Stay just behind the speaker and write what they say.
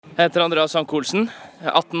Jeg heter Andreas Janke Olsen, jeg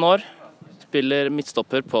er 18 år, spiller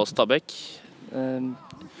midtstopper på Stabæk.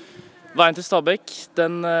 Veien til Stabæk,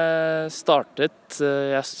 den jeg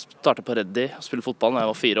startet på Reddy og spilte fotball da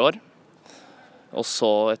jeg var 4 år. Og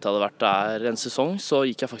så etter jeg hadde vært der en sesong, så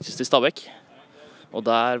gikk jeg faktisk til Stabæk. Og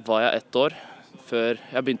der var jeg 1 år før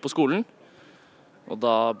jeg begynte på skolen. Og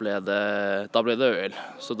da ble det ØL.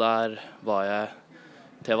 Så der var jeg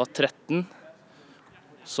til jeg var 13.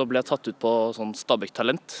 Så ble jeg tatt ut på sånn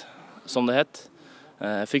Stabæk-talent, som det het.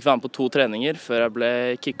 Jeg fikk være med på 2 treninger før jeg ble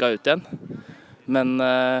kicka ut igjen. Men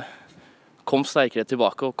kom sterkere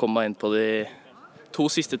tilbake og kom meg inn på de 2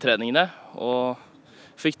 siste treningene. Og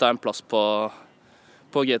fikk da en plass på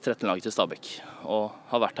G13-laget til Stabæk, og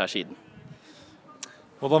har vært her siden.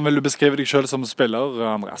 Hvordan vil du beskrive deg selv som spiller,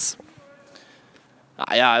 Andreas?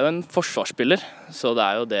 Nei, jeg er jo en forsvarsspiller, så det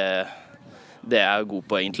er jo det jeg er god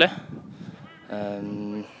på egentlig.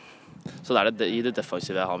 Så det er i det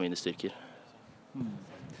defensive jeg har mine styrker.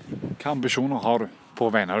 Hvilke ambisjoner har du på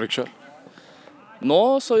vegne av deg selv?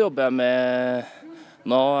 Nå så jobber jeg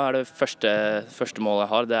nå er det første målet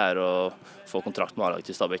jeg har, det er å få kontrakt med A-laget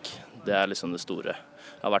til Stabæk. Det er liksom det store.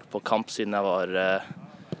 Jeg har vært på kamp siden jeg var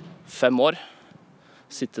 5 år.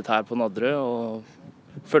 Sittet her på Nadderud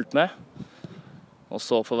og fulgt med. Og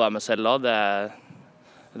så få være med selv da,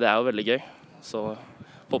 det er jo veldig gøy. Så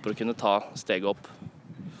håper å kunne ta steget opp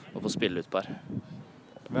og få spille ut på her.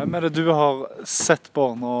 Hvem er det du har sett på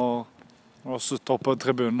når du har suttet oppe på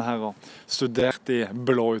tribunen her og studert de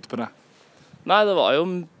blå ut på det? Nei, det var jo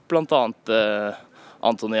blant annet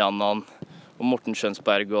Antoni Annan og Morten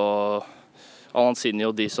Skjønsberg og Alan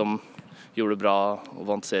Sinjo, de som gjorde det bra og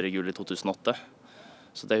vant seriegull i 2008.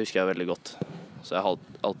 Så det husker jeg veldig godt. Så jeg har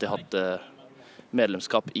alltid hatt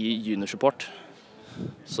medlemskap i juniorsupport.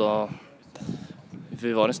 Så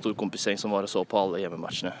vi var en stor kompisgjeng som var og så på alle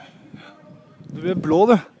hjemmematchene. Du er blå,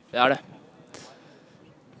 du. Jeg er det.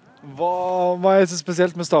 Hva er så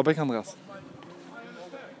spesielt med Stabæk, Andreas?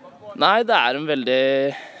 Nei, det er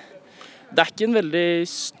ikke en veldig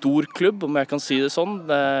stor klubb, om jeg kan si det sånn.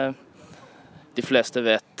 De fleste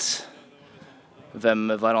vet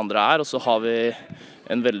hvem hverandre er, og så har vi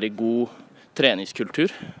en veldig god treningskultur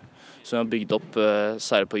som vi har bygd opp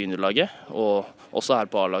særlig på juniorlaget, og også her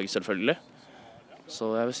på A-laget selvfølgelig. Så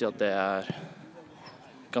jeg vil si at det er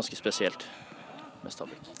ganske spesielt med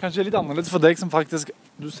Stabæk. Kanskje litt annerledes for deg som faktisk,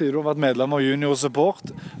 du sier du har vært medlem av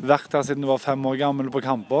juniorsupport, vært her siden du var 5 år gammel på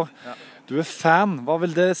kamper. Ja. Du er fan. Hva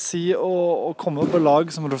vil det si å komme på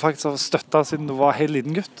lag som du faktisk har støttet siden du var helt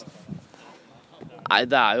liten gutt? Nei,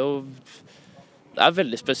 det er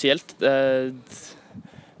veldig spesielt.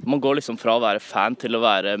 Man går liksom fra å være fan til å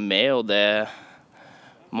være med, og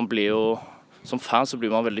man blir jo, som fan så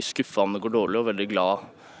blir man veldig skuffet om det går dårlig, og veldig glad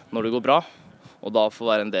når det går bra. Og da få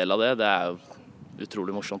være en del av det er jo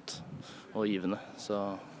utrolig morsomt og givende. Så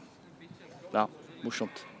ja,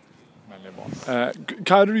 morsomt. Veldig bra.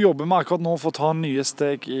 Hva er det du jobber med akkurat nå for å ta nye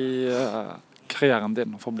steg i karrieren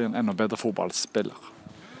din, for å bli en enda bedre fotballspiller?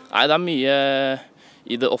 Nei, det er mye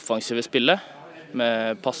i det offensive spillet,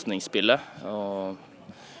 med pasningsspillet, og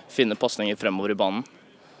finne pasninger fremover i banen.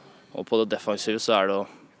 Og på det defensive så er det å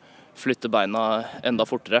flytte beina enda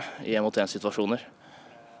fortere i 1-mot-1-situasjoner.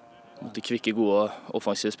 Mot de kvikke, gode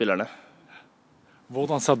offensive spillerne.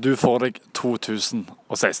 Hvordan ser du for deg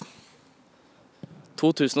 2016?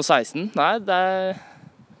 2016? Nei, det er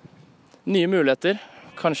nye muligheter.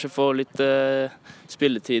 Kanskje få litt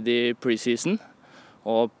spilletid i preseason,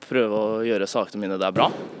 og prøve å gjøre sakene mine der bra.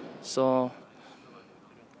 Så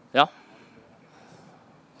ja.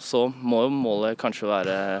 Så må jo målet kanskje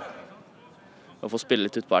være å få spille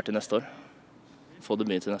litt utpå her til neste år. Få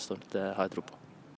debut til neste år, det har jeg tro på.